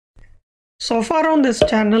So far on this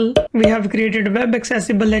channel, we have created web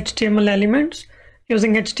accessible HTML elements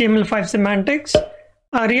using HTML5 semantics,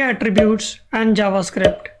 Aria attributes, and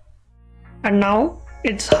JavaScript. And now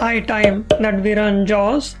it's high time that we run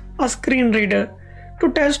JAWS, a screen reader,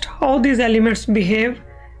 to test how these elements behave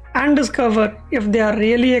and discover if they are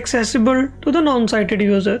really accessible to the non-sighted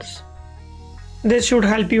users. This should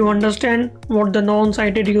help you understand what the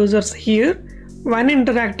non-sighted users hear when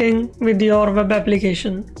interacting with your web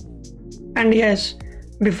application. And yes,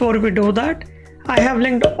 before we do that, I have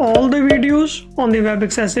linked all the videos on the web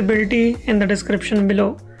accessibility in the description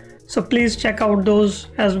below, so please check out those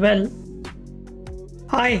as well.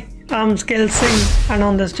 Hi, I'm Skills Singh, and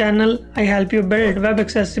on this channel I help you build web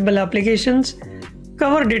accessible applications,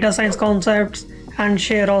 cover data science concepts, and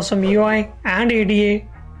share awesome UI and ADA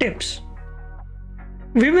tips.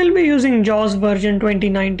 We will be using JAWS version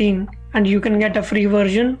 2019, and you can get a free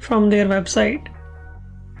version from their website.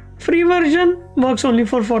 Free version works only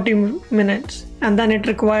for 40 minutes and then it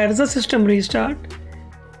requires a system restart.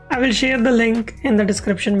 I will share the link in the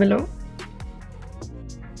description below.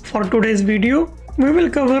 For today's video, we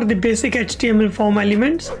will cover the basic HTML form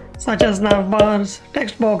elements such as navbars,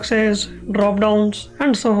 text boxes, dropdowns,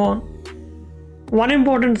 and so on. One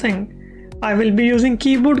important thing, I will be using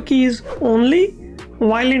keyboard keys only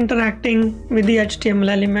while interacting with the HTML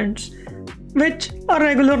elements, which a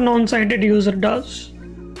regular non-sighted user does.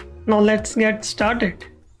 Now let's get started.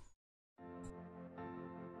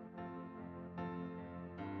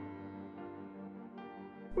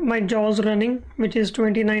 My JAWS running, which is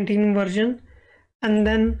 2019 version, and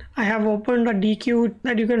then I have opened a DQ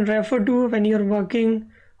that you can refer to when you're working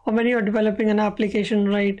or when you're developing an application,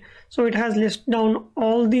 right? So it has listed down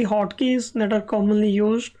all the hotkeys that are commonly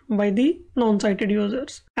used by the non-sighted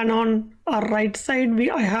users. And on our right side,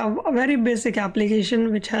 I have a very basic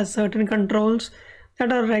application which has certain controls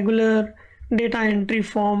that a regular data entry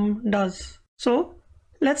form does. So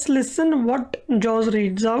let's listen what JAWS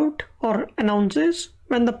reads out or announces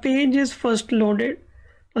when the page is first loaded.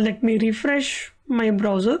 Now let me refresh my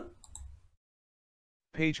browser.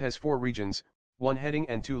 Page has 4 regions, 1 heading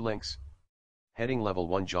and 2 links. Heading level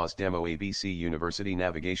 1 JAWS demo ABC University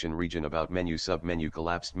navigation region about menu submenu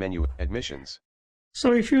collapsed menu admissions.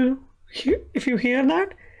 So if you hear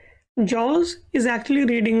that, JAWS is actually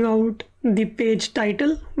reading out the page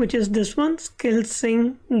title, which is this one, Skills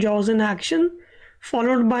Singh JAWS in action,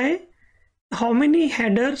 followed by how many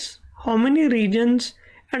headers, how many regions,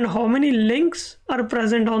 and how many links are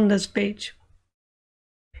present on this page.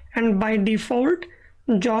 And by default,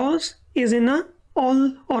 JAWS is in a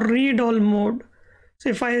all or read all mode. So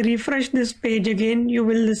if I refresh this page again, you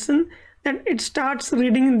will listen that it starts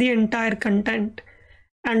reading the entire content.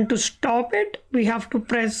 And to stop it, we have to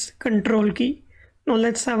press Control key. Now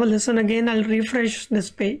let's have a listen again. I'll refresh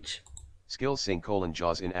this page. Skills Singh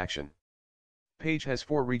JAWS in action. Page has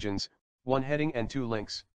 4 regions, 1 heading and 2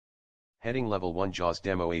 links. Heading level 1 JAWS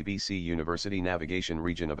demo ABC University navigation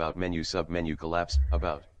region about menu submenu collapsed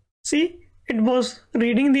about. See, it was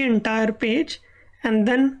reading the entire page and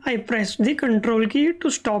then I pressed the Control key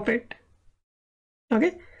to stop it.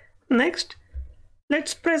 Okay, next.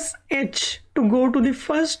 Let's press H to go to the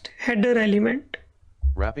first header element.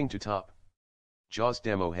 Wrapping to top. JAWS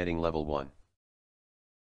demo heading level 1.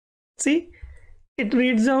 See, it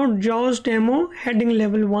reads out JAWS demo heading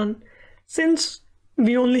level 1. Since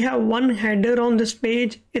we only have one header on this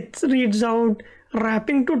page, it reads out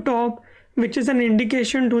wrapping to top, which is an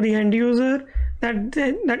indication to the end user that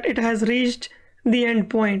it has reached the end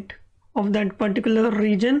point of that particular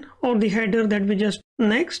region or the header that we just.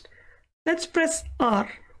 Next, let's press R,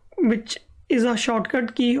 which is a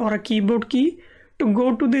shortcut key or a keyboard key to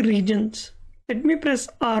go to the regions. Let me press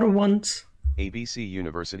R once. ABC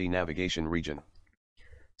University navigation region.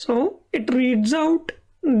 So it reads out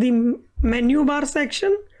the menu bar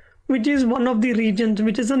section, which is one of the regions,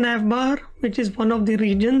 which is a navbar, which is one of the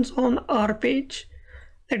regions on our page.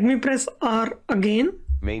 Let me press R again.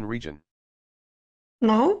 Main region.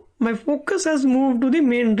 Now my focus has moved to the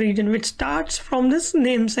main region, which starts from this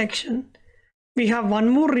name section. We have one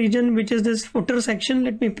more region, which is this footer section.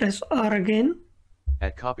 Let me press R again.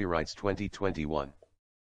 At copyrights 2021.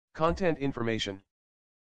 Content information.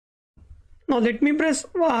 Now let me press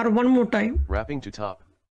R one more time. Wrapping to top.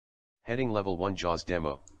 Heading level 1 JAWS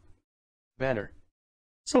demo. Banner.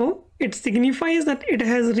 So it signifies that it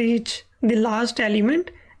has reached the last element,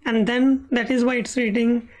 and then that is why it's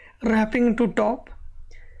reading wrapping to top.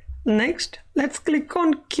 Next, let's click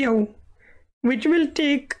on Q, which will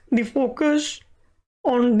take the focus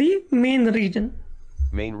on the main region.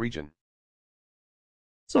 Main region.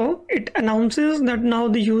 So it announces that now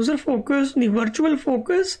the user focus, the virtual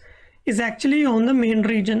focus, is actually on the main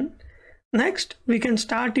region. Next, we can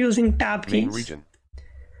start using tab keys. Main region.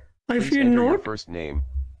 Now, if Please you enter your note, first name.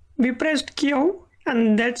 we pressed Q,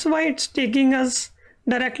 and that's why it's taking us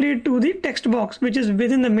directly to the text box, which is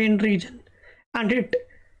within the main region, and it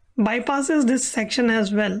bypasses this section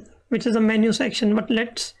as well, which is a menu section. But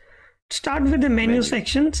let's start with the menu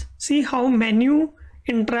sections, see how menu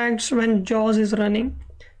interacts when JAWS is running.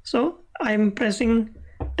 So I'm pressing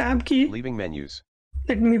tab key. Leaving menus.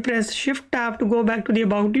 Let me press shift tab to go back to the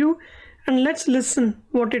about you, and let's listen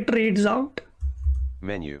what it reads out.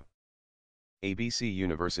 Menu. ABC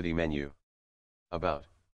University menu. About.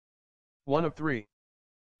 1 of 3.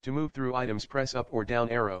 To move through items, press up or down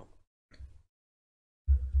arrow.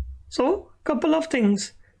 So, couple of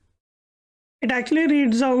things. It actually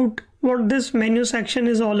reads out what this menu section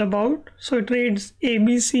is all about. So it reads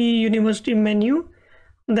ABC University menu,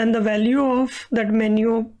 then the value of that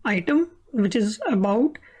menu item, which is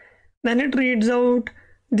about. Then it reads out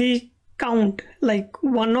the count, like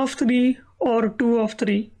 1 of 3 or 2 of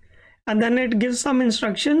 3. And then it gives some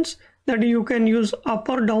instructions that you can use up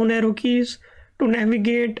or down arrow keys to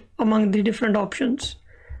navigate among the different options.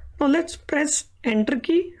 Now let's press enter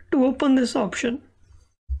key to open this option.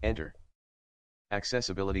 Enter.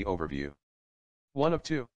 Accessibility overview. 1 of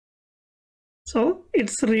 2. So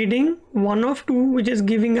it's reading 1 of 2, which is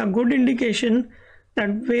giving a good indication that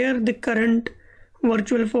where the current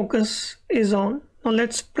virtual focus is on. Now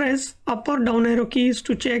let's press up or down arrow keys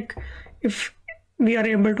to check if we are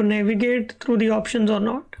able to navigate through the options or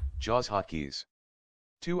not. JAWS hotkeys.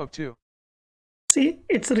 2 of 2. See,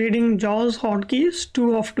 it's reading JAWS hotkeys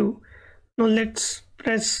 2 of 2. Now let's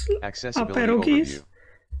press up arrow keys.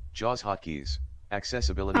 JAWS hotkeys.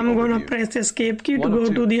 Accessibility I'm going to press escape key to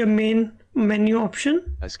go to the main menu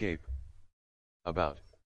option. Escape. About.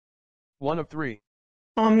 1 of 3.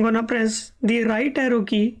 Now I'm going to press the right arrow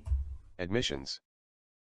key. Admissions.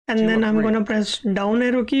 And then I'm going to press down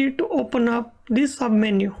arrow key to open up the sub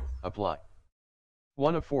menu. Apply.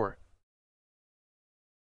 1 of 4.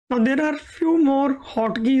 Now there are few more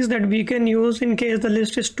hotkeys that we can use in case the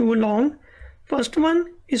list is too long. First one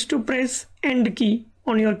is to press end key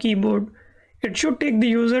on your keyboard. It should take the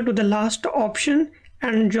user to the last option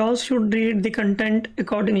and JAWS should read the content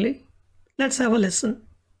accordingly. Let's have a listen.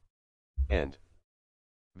 End.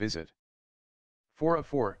 Visit. 4 of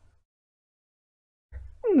 4.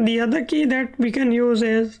 The other key that we can use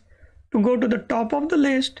is to go to the top of the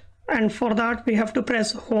list, and for that we have to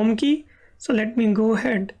press home key. So let me go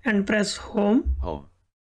ahead and press home. Home.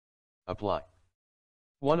 Apply.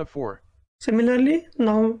 1 of 4. Similarly,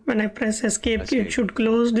 now when I press escape key, it should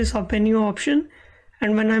close this submenu option,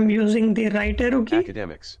 and when I'm using the right arrow key,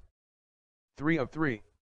 Academics. 3 of 3.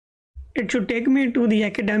 It should take me to the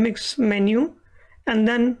academics menu, and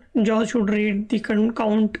then JAWS should read the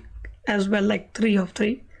count as well, like 3 of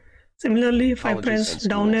 3. Similarly, if I press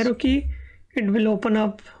down arrow key, it will open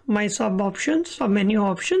up my sub menu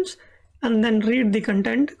options, and then read the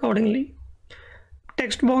content accordingly.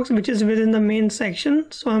 Text box, which is within the main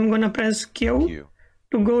section, so I'm going to press Q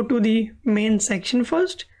to go to the main section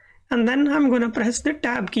first, and then I'm going to press the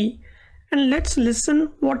tab key, and let's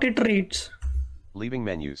listen what it reads. Leaving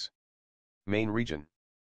menus. Main region.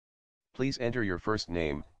 Please enter your first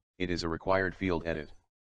name. It is a required field. Edit.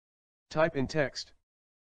 Type in text.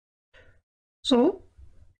 So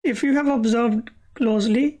if you have observed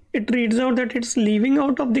closely, it reads out that it's leaving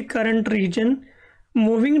out of the current region,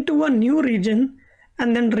 moving to a new region,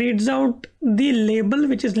 and then reads out the label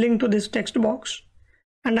which is linked to this text box.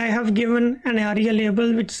 And I have given an Aria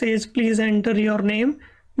label which says please enter your name,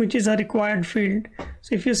 which is a required field.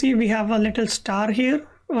 So if you see, we have a little star here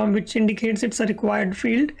which indicates it's a required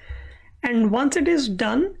field. And once it is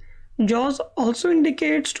done, JAWS also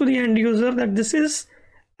indicates to the end user that this is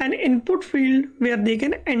an input field where they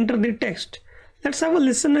can enter the text. Let's have a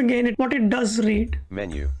listen again at what it does read.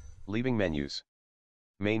 Menu. Leaving menus.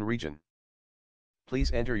 Main region.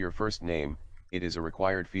 Please enter your first name. It is a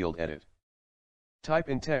required field. Edit. Type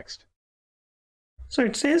in text. So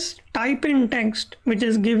it says type in text, which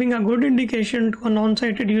is giving a good indication to a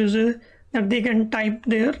non-sighted user that they can type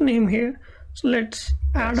their name here. So let's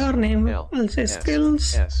add our name. I'll say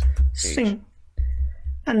skills sing.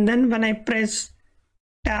 And then when I press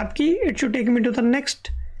tab key, it should take me to the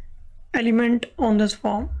next element on this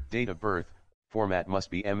form. Date of birth. Format must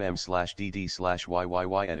be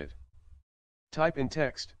mm/dd/yyyy. Edit. Type in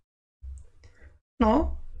text.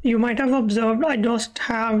 Now you might have observed I just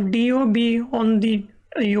have DOB on the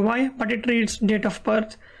UI, but it reads date of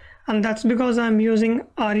birth, and that's because I'm using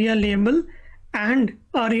Aria label and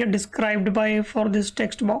Aria described by for this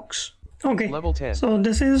text box. Okay, Level 10. So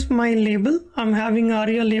this is my label. I'm having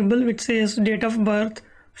Aria label which says date of birth,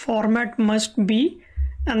 format must be,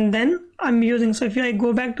 and then I'm using, so if I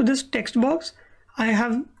go back to this text box, I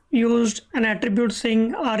have used an attribute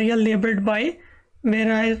saying Aria labeled by,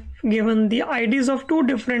 where I've given the IDs of two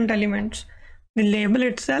different elements, the label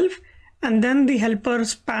itself and then the helper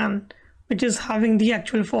span, which is having the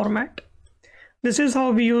actual format. This is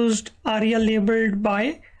how we used Aria labeled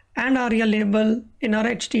by and Aria label in our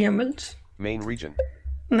HTMLs. Main region.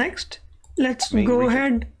 Next, let's go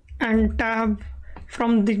ahead and tab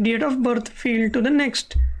from the date of birth field to the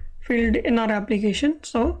next field in our application.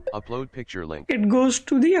 So upload picture link. It goes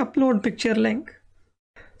to the upload picture link.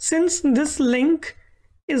 Since this link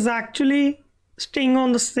is actually staying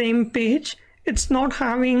on the same page, it's not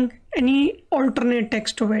having any alternate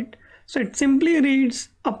text to it. So it simply reads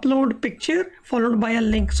upload picture followed by a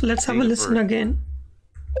link. So let's have a listen again.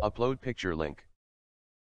 Upload picture link.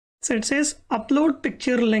 So it says upload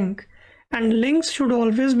picture link, and links should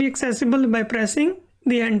always be accessible by pressing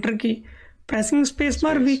the enter key. Pressing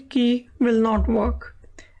spacebar key will not work,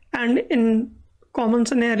 and in common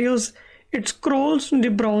scenarios it scrolls the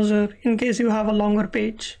browser in case you have a longer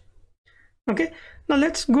page. Okay, now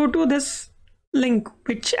let's go to this link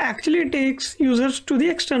which actually takes users to the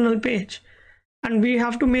external page, and we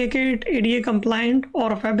have to make it ADA compliant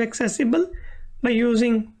or web accessible by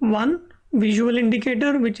using one visual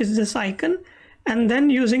indicator, which is this icon, and then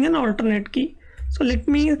using an alternate key. So let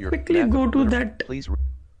me quickly go to that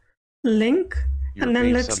link and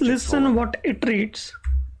then let's listen what it reads.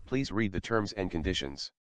 Please read the terms and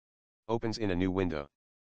conditions. Opens in a new window.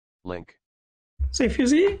 Link. So if you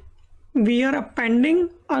see, we are appending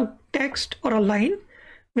a text or a line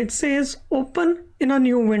which says open in a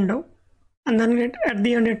new window, and then at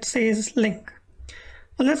the end it says link.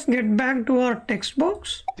 Let's get back to our text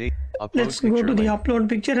box. Let's go to the upload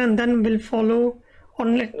picture, and then we'll follow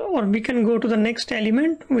on, or we can go to the next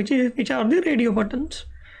element, which are the radio buttons.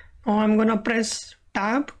 Now I'm gonna press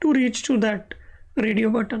tab to reach to that radio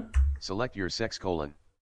button. Select your sex :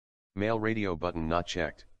 male radio button not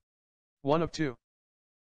checked. 1 of 2.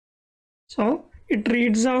 So it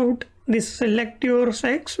reads out the select your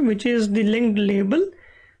sex, which is the linked label.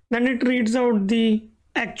 Then it reads out the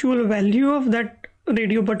actual value of that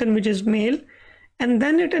radio button, which is male, and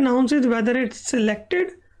then it announces whether it's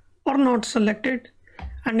selected or not selected.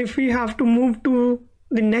 And if we have to move to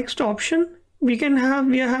the next option, we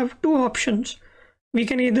have two options. We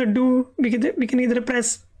can either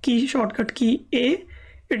press shortcut key A.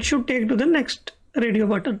 It should take to the next radio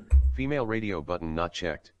button. Female radio button not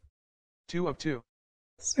checked. 2 of 2.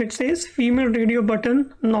 So it says female radio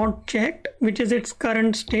button not checked, which is its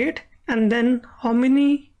current state, and then how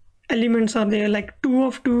many elements are there, like 2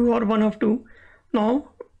 of 2 or 1 of 2.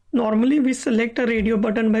 Now normally we select a radio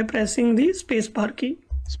button by pressing the spacebar key.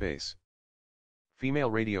 Space. Female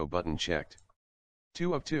radio button checked.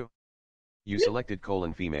 2 of 2. You selected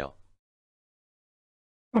female.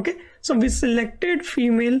 Okay, so we selected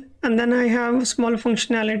female, and then I have a small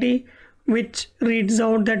functionality which reads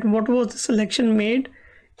out that what was the selection made,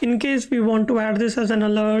 in case we want to add this as an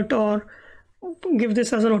alert or give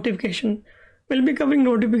this as a notification. We'll be covering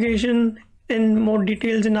notification in more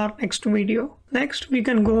details in our next video. Next, we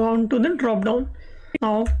can go on to the drop down.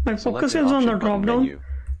 Now my focus is on the drop down.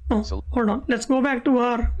 Hold on, let's go back to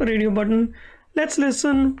our radio button. Let's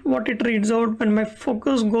listen what it reads out when my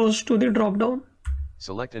focus goes to the drop down.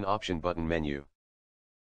 Select an option button menu.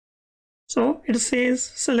 So it says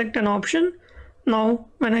select an option. Now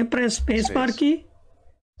when I press spacebar key,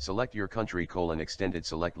 select your country : extended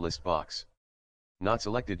select list box. Not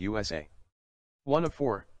selected USA. 1 of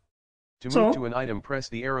 4. To move to an item, press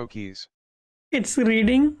the arrow keys. It's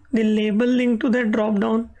reading the label link to that drop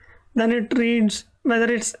down. Then it reads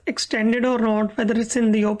whether it's extended or not, whether it's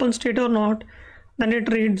in the open state or not. Then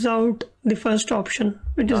it reads out the first option,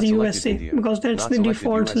 which is USA, because that's the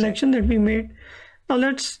default selection that we made. Now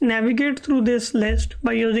let's navigate through this list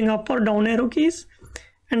by using up or down arrow keys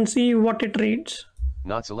and see what it reads.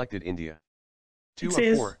 Not selected India. 2 of 4.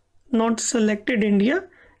 Says not selected India,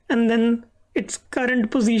 and then its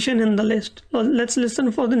current position in the list. Well, let's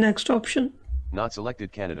listen for the next option. Not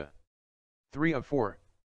selected Canada. 3 of 4.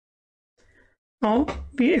 Now,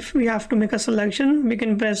 if we have to make a selection, we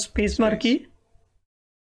can press spacebar key.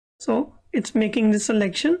 So it's making the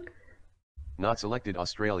selection. Not selected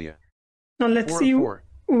Australia. Now let's see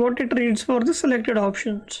what it reads for the selected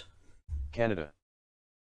options. Canada.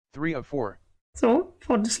 3 of 4. So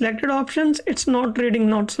for the selected options, it's not reading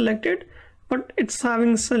not selected, but it's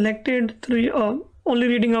having selected only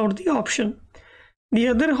reading out the option. The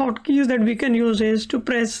other hotkeys that we can use is to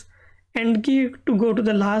press end key to go to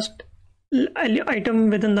the last item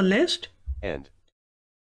within the list. End.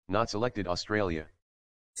 Not selected Australia.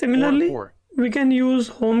 Similarly, we can use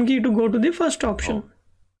home key to go to the first option. Home.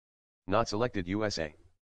 Not selected USA.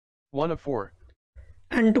 1 of 4.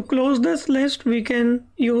 And to close this list, we can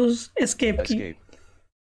use escape key. Escape.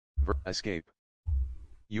 Escape.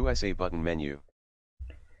 USA button menu.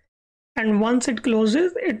 And once it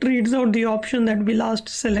closes, it reads out the option that we last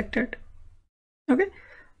selected. Okay.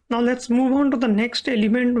 Now let's move on to the next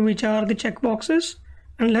element, which are the checkboxes.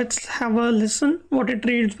 And let's have a listen what it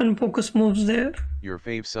reads when focus moves there. Your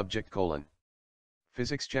fave subject :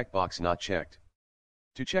 physics checkbox not checked.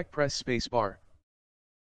 To check, press spacebar.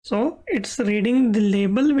 So it's reading the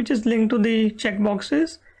label which is linked to the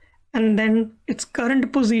checkboxes and then its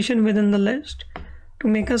current position within the list. To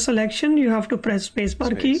make a selection, you have to press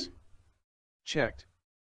spacebar key. Checked.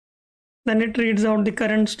 Then it reads out the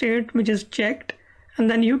current state, which is checked, and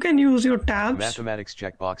then you can use your tabs. Mathematics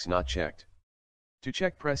checkbox not checked. To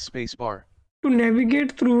check, press spacebar. To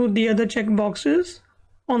navigate through the other checkboxes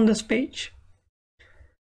on this page.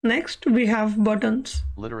 Next, we have buttons.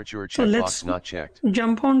 Literature checkbox not checked.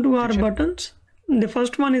 Jump on to our buttons. The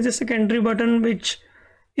first one is a secondary button, which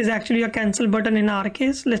is actually a cancel button in our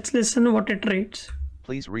case. Let's listen what it reads.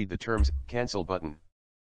 Please read the terms. Cancel button.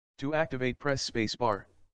 To activate, press spacebar.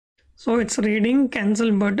 So it's reading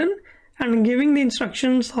cancel button and giving the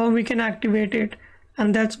instructions how we can activate it,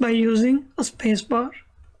 and that's by using a spacebar.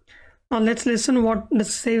 Now let's listen what the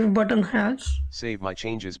save button has. Save my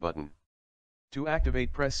changes button. To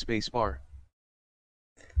activate, press spacebar.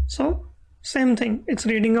 So same thing, it's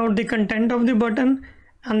reading out the content of the button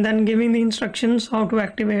and then giving the instructions how to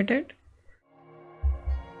activate it.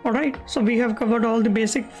 Alright, so we have covered all the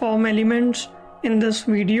basic form elements in this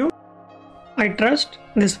video. I trust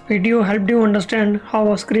this video helped you understand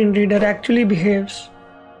how a screen reader actually behaves.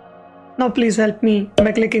 Now please help me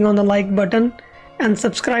by clicking on the like button and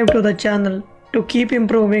subscribe to the channel to keep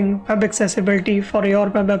improving web accessibility for your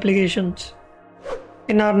web applications.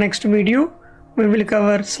 In our next video, we will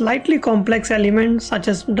cover slightly complex elements such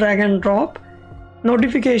as drag and drop,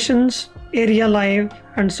 notifications, Aria Live,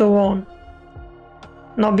 and so on.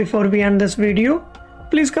 Now before we end this video,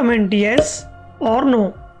 please comment yes or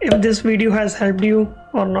no if this video has helped you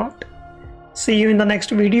or not. See you in the next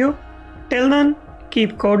video. Till then,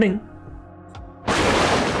 keep coding.